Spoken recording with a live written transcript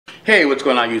Hey, what's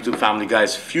going on YouTube family,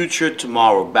 guys? Future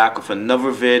Tomorrow back with another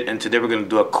vid, and today we're going to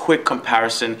do a quick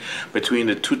comparison between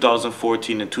the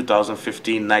 2014 and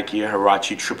 2015 Nike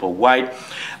Huarache Triple White.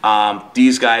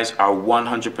 These guys are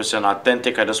 100%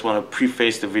 authentic. I just want to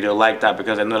preface the video like that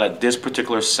because I know that this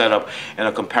particular setup in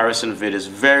a comparison vid is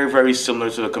very similar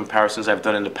to the comparisons I've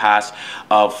done in the past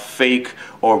of fake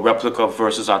or replica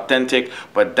versus authentic,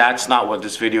 but that's not what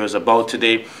this video is about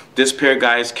today. This pair,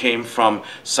 guys, came from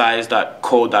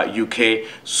size.co.uk.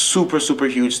 Super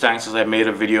huge thanks, as I made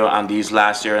a video on these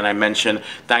last year and I mentioned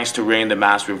thanks to Rain, the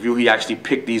mass review. He actually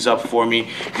picked these up for me.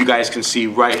 You guys can see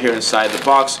right here inside the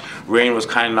box, Rain was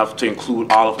kind enough to include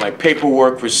all of my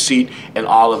paperwork, receipt, and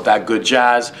all of that good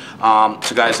jazz.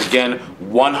 So guys, again,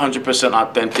 100%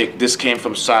 authentic. This came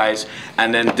from Size.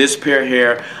 And then this pair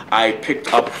here I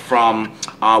picked up from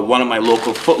one of my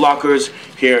local Foot Lockers.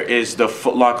 Here is the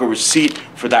Foot Locker receipt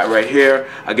for that right here.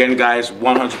 Again, guys,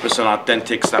 100%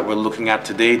 authentics that we're looking at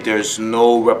today. There's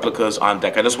no replicas on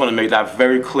deck. I just want to make that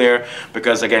very clear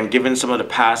because, again, given some of the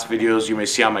past videos you may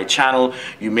see on my channel,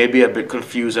 you may be a bit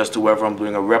confused as to whether I'm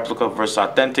doing a replica versus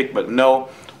authentic, but no,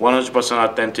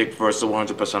 100% authentic versus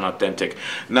 100% authentic.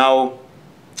 Now,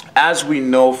 as we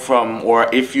know from, or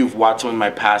if you've watched some of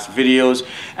my past videos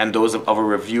and those of other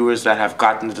reviewers that have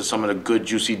gotten into some of the good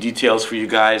juicy details for you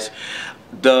guys,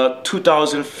 the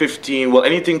 2015, well,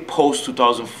 anything post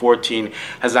 2014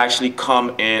 has actually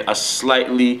come in a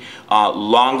slightly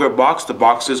longer box. The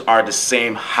boxes are the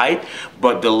same height,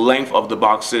 but the length of the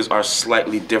boxes are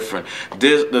slightly different.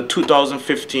 The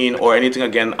 2015 or anything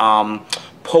again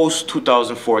post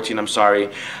 2014, I'm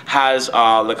sorry, has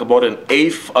like about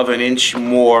 1/8 of an inch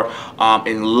more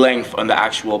in length on the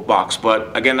actual box.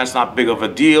 But again, that's not big of a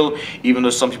deal, even though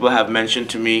some people have mentioned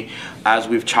to me as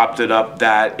we've chopped it up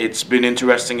that it's been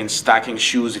interesting in stacking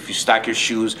shoes. If you stack your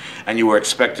shoes and you were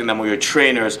expecting them, or your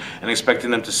trainers, and expecting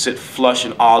them to sit flush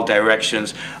in all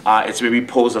directions, it's maybe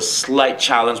posed a slight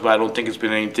challenge, but I don't think it's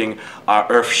been anything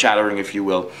earth-shattering, if you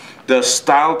will. The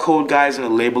style code, guys, and the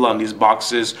label on these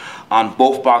boxes, on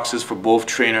both boxes for both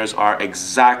trainers, are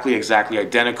exactly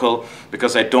identical,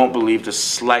 because I don't believe the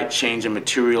slight change in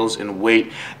materials, in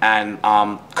weight, and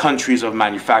countries of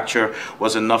manufacture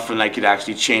was enough for Nike to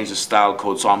actually change the style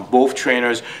code. So on both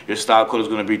trainers, your style code is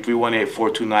going to be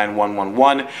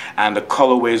 318429111, and the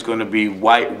colorway is going to be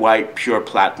white, pure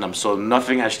platinum. So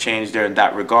nothing has changed there in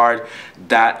that regard.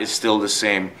 That is still the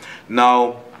same.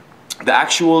 Now, the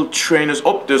actual trainers,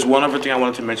 oh, there's one other thing I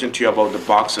wanted to mention to you about the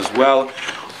box as well.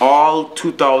 All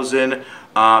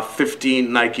 2015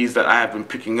 Nikes that I have been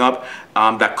picking up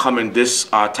that come in this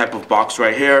type of box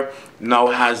right here now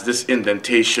has this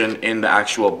indentation in the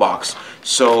actual box.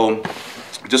 So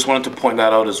just wanted to point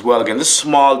that out as well. Again, this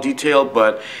small detail,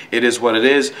 but it is what it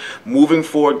is. Moving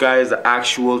forward, guys, the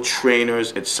actual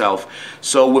trainers itself.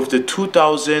 So with the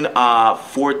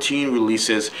 2014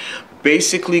 releases,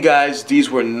 basically, guys, these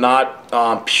were not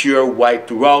pure white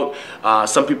throughout.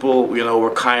 Some people, you know, were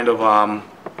kind of, I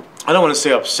don't want to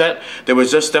say upset. There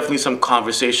was just definitely some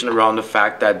conversation around the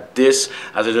fact that this,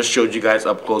 as I just showed you guys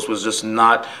up close, was just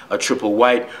not a triple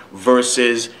white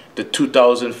versus the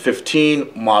 2015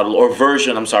 model, or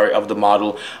version, I'm sorry, of the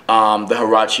model. The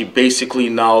Huarache basically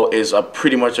now is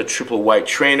pretty much a triple white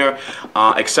trainer,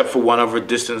 except for one other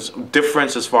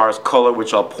difference as far as color,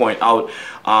 which I'll point out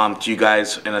to you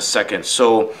guys in a second.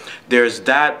 So there's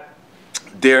that.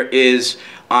 There is,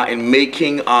 in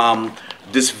making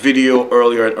this video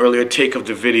earlier, an earlier take of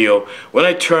the video, when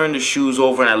I turned the shoes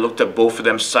over and I looked at both of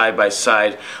them side by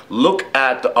side, look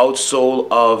at the outsole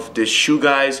of this shoe,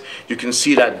 guys. You can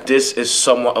see that this is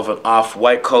somewhat of an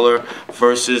off-white color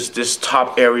versus this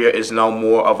top area is now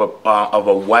more of a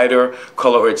whiter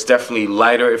color. It's definitely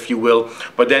lighter, if you will.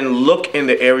 But then look in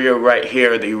the area right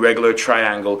here, the irregular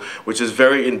triangle, which is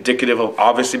very indicative of,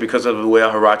 obviously because of the way a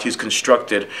Huarache is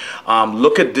constructed.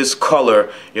 Look at this color,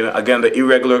 you know, again, the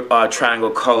irregular triangle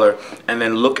color, and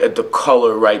then look at the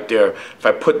color right there. If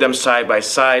I put them side by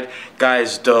side,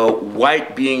 guys, the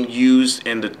white being used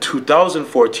in the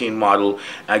 2014 model,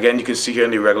 again, you can see here in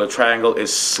the irregular triangle,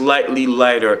 is slightly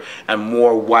lighter and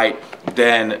more white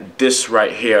than this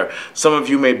right here. Some of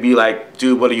you may be like,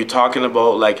 dude, what are you talking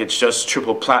about? Like, it's just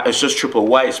triple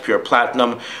white, it's pure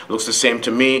platinum. It looks the same to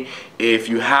me. If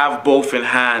you have both in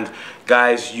hand,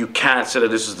 guys, you can't say that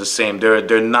this is the same.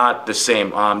 They're not the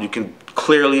same. You can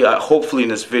clearly, hopefully in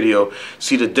this video,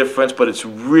 see the difference, but it's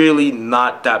really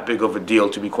not that big of a deal,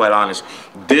 to be quite honest.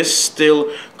 This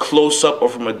still, close up or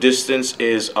from a distance,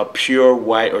 is a pure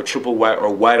white or triple white or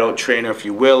whiteout trainer, if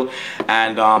you will.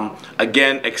 And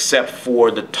again, except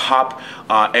for the top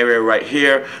area right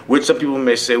here, which some people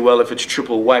may say, well, if it's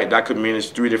triple white, that could mean it's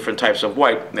 3 different types of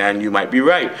white, and you might be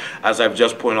right, as I've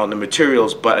just pointed out the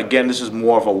materials. But again, this is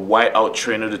more of a whiteout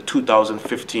trainer, the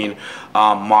 2015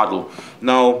 model.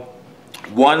 Now,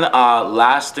 one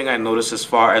last thing I noticed as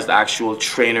far as the actual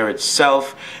trainer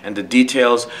itself and the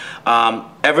details,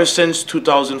 ever since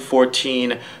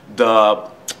 2014, the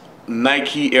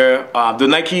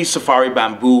Nike Safari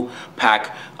Bamboo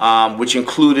pack, which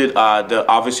included the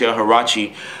obviously a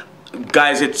Huarache,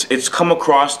 guys, it's come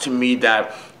across to me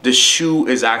that the shoe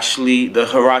is actually, the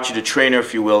Huarache, the trainer,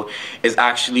 if you will, is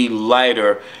actually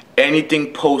lighter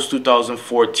anything post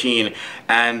 2014,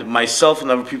 and myself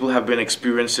and other people have been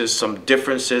experiencing some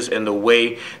differences in the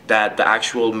way that the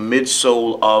actual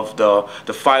midsole of the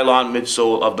Phylon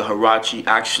midsole of the Huarache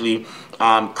actually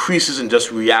creases and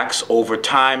just reacts over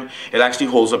time. It actually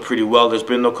holds up pretty well. There's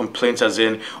been no complaints as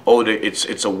in, oh,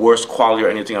 it's a worse quality or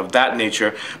anything of that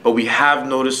nature, but we have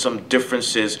noticed some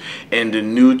differences in the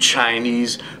new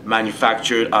Chinese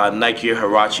manufactured Nike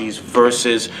Huaraches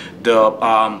versus the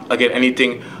again,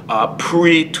 anything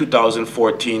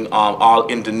pre-2014 all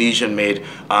Indonesian made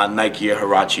Nike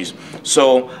Huaraches.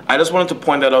 So I just wanted to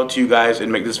point that out to you guys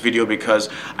and make this video, because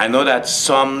I know that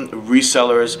some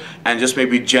resellers and just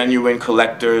maybe genuine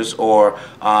collectors or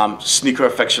sneaker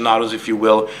aficionados, if you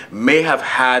will, may have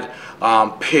had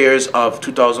pairs of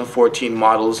 2014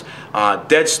 models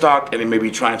dead stock, and they may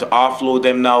be trying to offload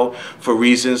them now for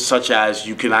reasons such as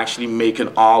you can actually make an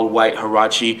all-white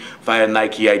Huarache via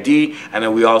Nike ID, and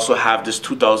then we also have this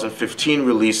 2015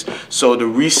 release. So the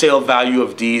resale value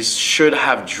of these should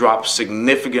have dropped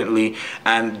significantly,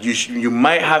 and you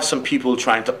might have some people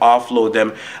trying to offload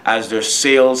them as their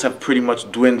sales have pretty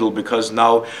much dwindled, because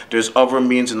now there's other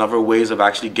means and other ways of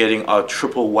actually getting a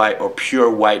triple white or pure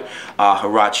white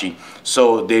Huarache.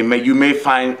 So you may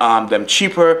find them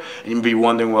cheaper, and you'll be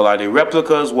wondering, well, are they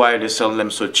replicas? Why are they selling them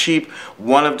so cheap?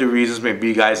 One of the reasons may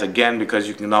be, guys, again, because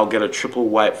you can now get a triple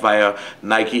white via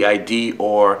Nike ID,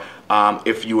 or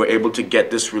if you were able to get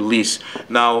this release.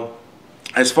 Now,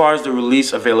 as far as the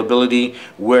release availability,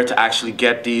 where to actually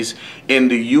get these, in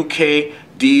the UK,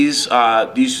 these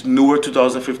newer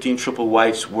 2015 triple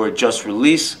whites were just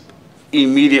released,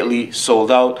 immediately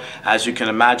sold out, as you can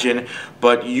imagine.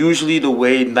 But usually the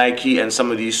way Nike and some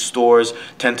of these stores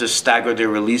tend to stagger their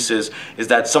releases is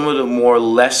that some of the more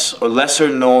lesser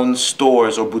known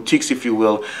stores or boutiques, if you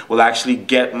will actually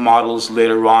get models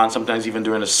later on, sometimes even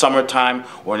during the summertime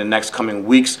or in the next coming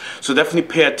weeks. So definitely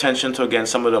pay attention to, again,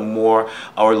 some of the more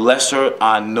or lesser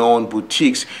known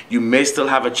boutiques. You may still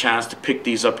have a chance to pick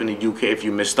these up in the UK if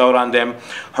you missed out on them.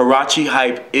 Huarache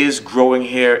hype is growing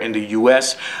here in the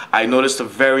US. I noticed a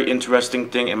very interesting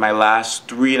thing in my last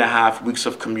 3.5 weeks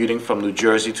of commuting from New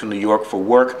Jersey to New York for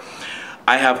work.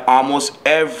 I have almost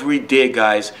every day,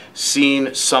 guys,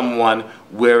 seen someone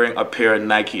wearing a pair of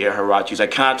Nike Air Huaraches. I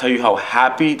cannot tell you how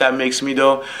happy that makes me,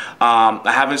 though. I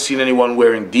haven't seen anyone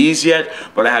wearing these yet,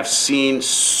 but I have seen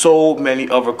so many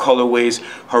other colorways.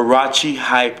 Huarache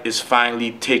hype is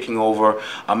finally taking over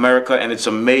America, and it's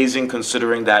amazing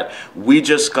considering that we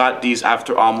just got these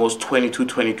after almost 22,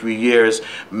 23 years,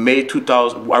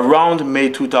 around May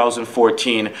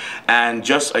 2014, and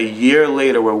just a year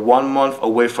later, we're 1 month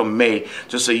away from May.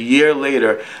 Just a year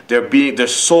later, they're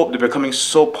becoming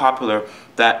so popular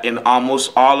that in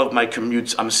almost all of my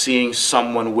commutes, I'm seeing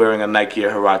someone wearing a Nike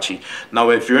Air Huarache. Now,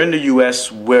 if you're in the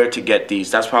US, where to get these?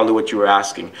 That's probably what you were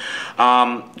asking.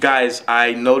 Guys,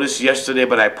 I noticed yesterday,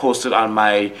 but I posted on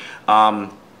my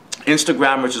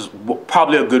Instagram, which is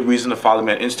probably a good reason to follow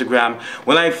me on Instagram.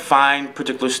 When I find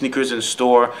particular sneakers in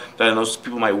store that I know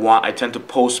people might want, I tend to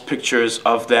post pictures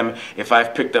of them if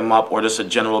I've picked them up, or just a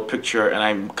general picture, and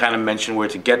I kind of mention where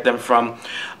to get them from.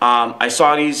 I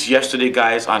saw these yesterday,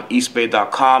 guys, on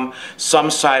eastbay.com.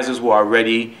 Some sizes were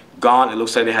already gone. It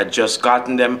looks like they had just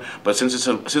gotten them, but since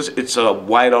it's a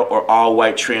white or all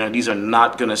white trainer, these are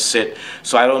not gonna sit.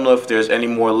 So I don't know if there's any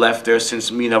more left there,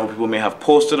 since me and other people may have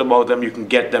posted about them. You can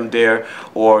get them there,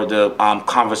 or the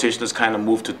conversation has kind of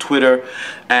moved to Twitter,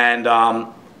 and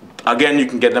again, you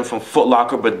can get them from Foot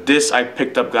Locker, but this I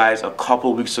picked up, guys, a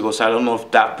couple weeks ago, so I don't know if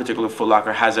that particular Foot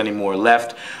Locker has any more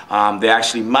left. They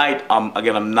actually might.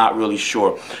 Again, I'm not really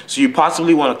sure. So you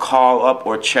possibly want to call up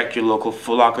or check your local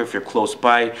Foot Locker if you're close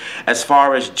by. As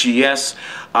far as GS,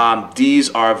 these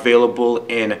are available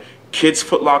in Kids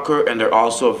Foot Locker, and they're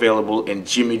also available in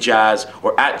Jimmy Jazz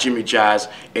or at Jimmy Jazz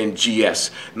in GS.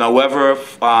 Now, whoever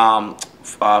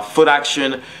Foot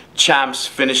Action, Champs,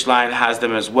 Finish Line has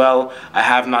them as well. I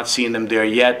have not seen them there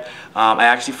yet. I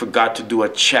actually forgot to do a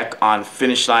check on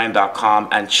finishline.com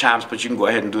and Champs, but you can go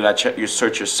ahead and do that, check your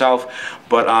search yourself.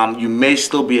 But you may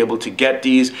still be able to get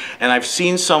these, and I've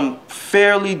seen some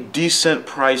fairly decent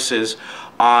prices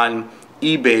on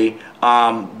eBay,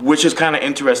 which is kind of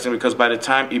interesting because by the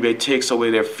time eBay takes away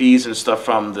their fees and stuff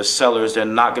from the sellers, they're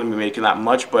not going to be making that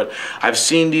much. But I've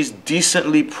seen these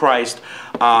decently priced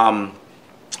on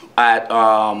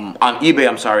eBay,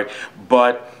 I'm sorry,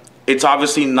 but it's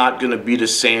obviously not going to be the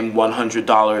same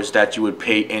 $100 that you would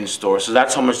pay in store. So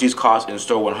that's how much these cost in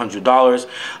store, $100.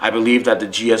 I believe that the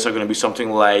GS are going to be something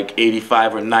like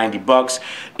 85 or 90 bucks.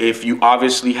 If you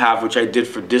obviously have, which I did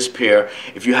for this pair,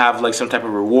 if you have like some type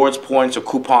of rewards points or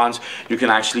coupons, you can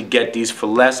actually get these for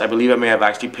less. I believe I may have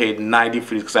actually paid 90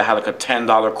 for these because I had like a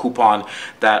 $10 coupon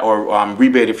that, or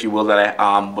rebate if you will, that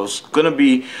I was going to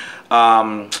be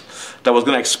that was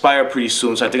going to expire pretty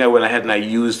soon, so I think I went ahead and I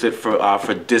used it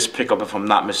for this pickup, if I'm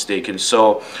not mistaken.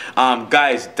 So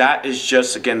guys, that is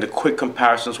just, again, the quick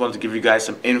comparisons. Wanted to give you guys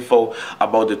some info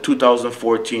about the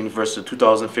 2014 versus the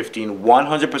 2015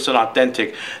 100%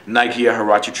 authentic Nike Air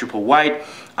Huarache Triple White.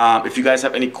 If you guys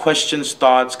have any questions,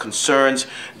 thoughts, concerns,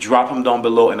 drop them down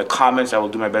below in the comments. I will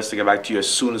do my best to get back to you as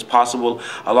soon as possible.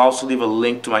 I'll also leave a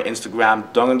link to my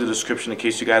Instagram down in the description in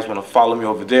case you guys want to follow me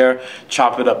over there.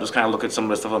 Chop it up, just kind of look at some of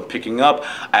the stuff I'm picking up.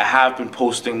 I have been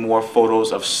posting more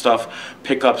photos of stuff,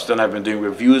 pickups, than I've been doing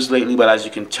reviews lately, but as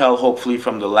you can tell, hopefully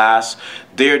from the last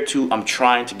day or two, I'm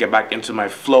trying to get back into my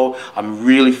flow. I'm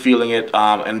really feeling it,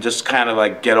 and just kind of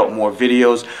like get out more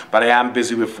videos, but I am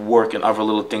busy with work and other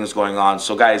little things going on.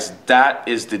 So guys, that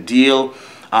is the deal.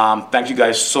 Thank you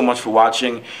guys so much for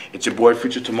watching. It's your boy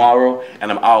Future Tomorrow,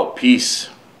 and I'm out. Peace.